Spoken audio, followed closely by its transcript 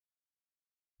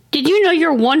Did you know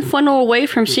you're one funnel away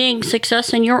from seeing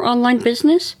success in your online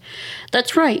business?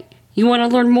 That's right. You want to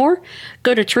learn more?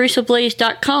 Go to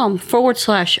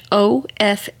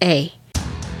teresablaze.com/OFA.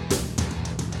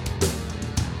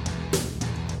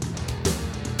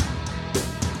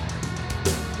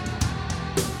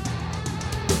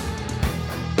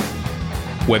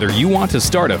 Whether you want to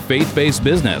start a faith-based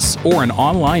business or an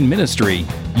online ministry,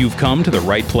 you've come to the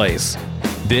right place.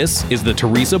 This is the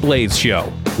Teresa Blaze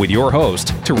Show with your host,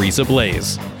 Teresa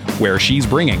Blaze, where she's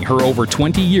bringing her over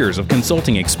 20 years of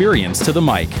consulting experience to the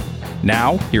mic.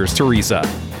 Now, here's Teresa.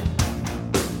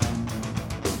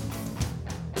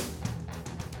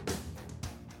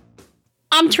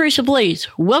 I'm Teresa Blaze.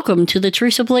 Welcome to the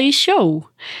Teresa Blaze Show.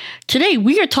 Today,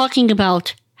 we are talking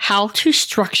about how to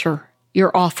structure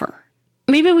your offer.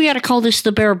 Maybe we got to call this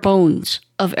the bare bones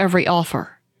of every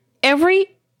offer. Every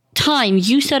time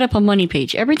you set up a money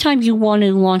page, every time you want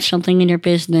to launch something in your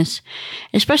business,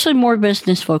 especially more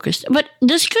business focused, but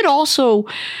this could also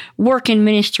work in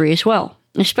ministry as well,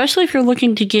 especially if you're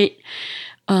looking to get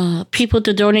people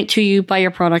to donate to you, buy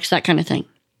your products, that kind of thing.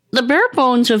 The bare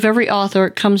bones of every author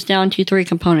comes down to three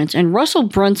components, and Russell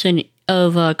Brunson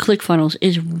of ClickFunnels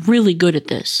is really good at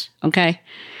this, okay?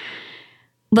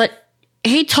 But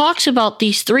he talks about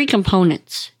these three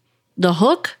components: the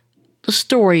hook, the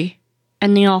story,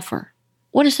 and the offer.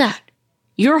 What is that?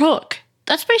 Your hook.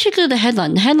 That's basically the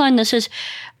headline. The headline that says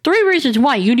 3 reasons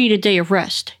why you need a day of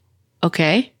rest.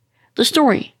 Okay. The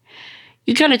story.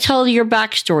 You kind of tell your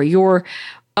backstory, your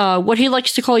what he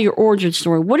likes to call your origin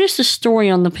story. What is the story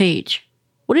on the page?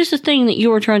 What is the thing that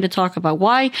you are trying to talk about?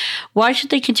 Why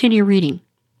should they continue reading?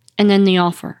 And then the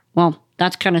offer. Well,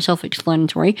 that's kind of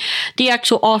self-explanatory. The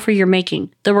actual offer you're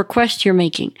making, the request you're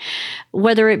making,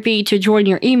 whether it be to join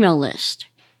your email list,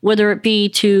 whether it be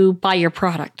to buy your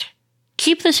product.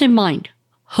 Keep this in mind.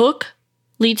 Hook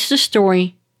leads to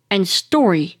story, and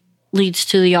story leads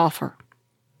to the offer.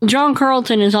 John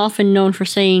Carlton is often known for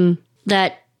saying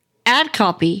that ad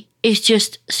copy is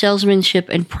just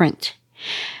salesmanship in print.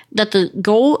 That the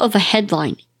goal of a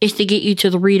headline is to get you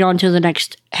to read on to the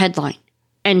next headline,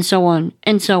 and so on,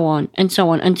 and so on, and so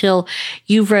on, until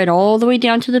you've read all the way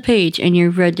down to the page and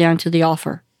you've read down to the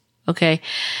offer. Okay?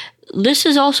 This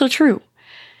is also true.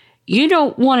 You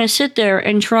don't want to sit there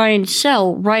and try and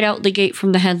sell right out the gate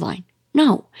from the headline.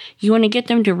 No, you want to get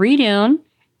them to read on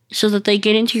so that they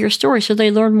get into your story, so they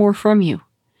learn more from you.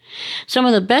 Some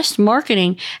of the best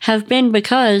marketing have been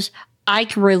because I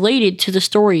related to the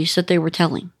stories that they were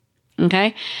telling.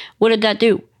 Okay? What did that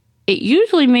do? It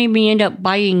usually made me end up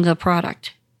buying the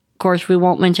product. Of course, we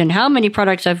won't mention how many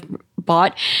products I've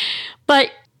bought,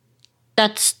 but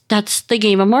that's the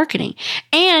game of marketing.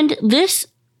 And this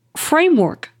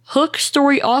framework, hook,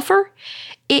 story, offer,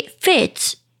 it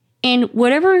fits in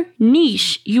whatever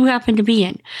niche you happen to be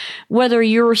in. Whether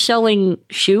you're selling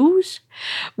shoes,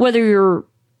 whether you're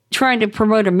trying to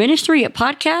promote a ministry, a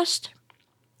podcast,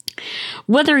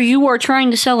 whether you are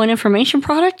trying to sell an information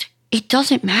product, it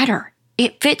doesn't matter.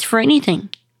 It fits for anything.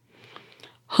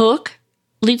 Hook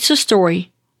leads to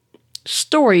story.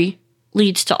 Story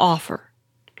leads to offer.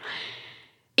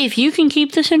 If you can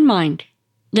keep this in mind,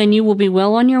 then you will be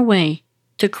well on your way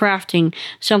to crafting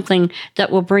something that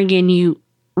will bring in you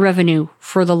revenue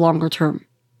for the longer term.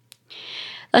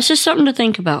 That's just something to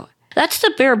think about. That's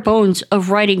the bare bones of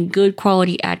writing good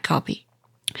quality ad copy.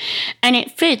 And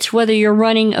it fits whether you're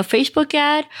running a Facebook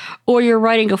ad or you're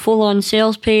writing a full-on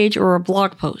sales page or a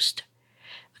blog post.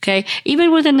 Okay?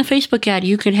 Even within the Facebook ad,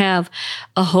 you can have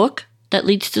a hook that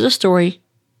leads to the story,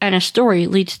 and a story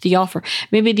leads to the offer.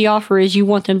 Maybe the offer is you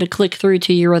want them to click through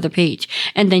to your other page,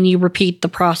 and then you repeat the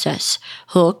process.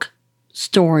 Hook,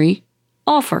 story,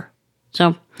 offer.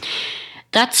 So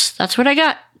that's what I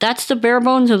got. That's the bare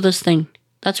bones of this thing.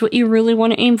 That's what you really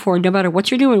want to aim for, no matter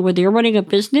what you're doing. Whether you're running a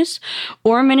business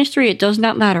or a ministry, it does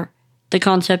not matter. The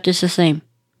concept is the same.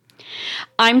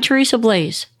 I'm Teresa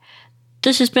Blaze.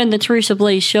 This has been the Teresa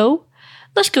Blaze Show.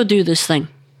 Let's go do this thing.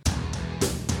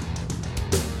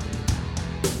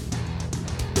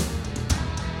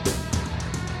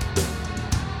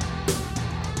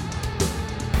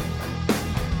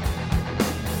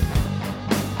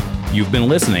 You've been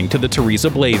listening to The Teresa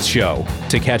Blaze Show.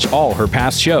 To catch all her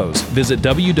past shows, visit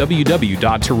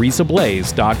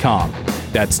www.teresablaze.com.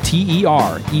 That's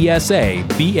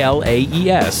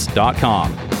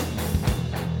TeresABlaze.com.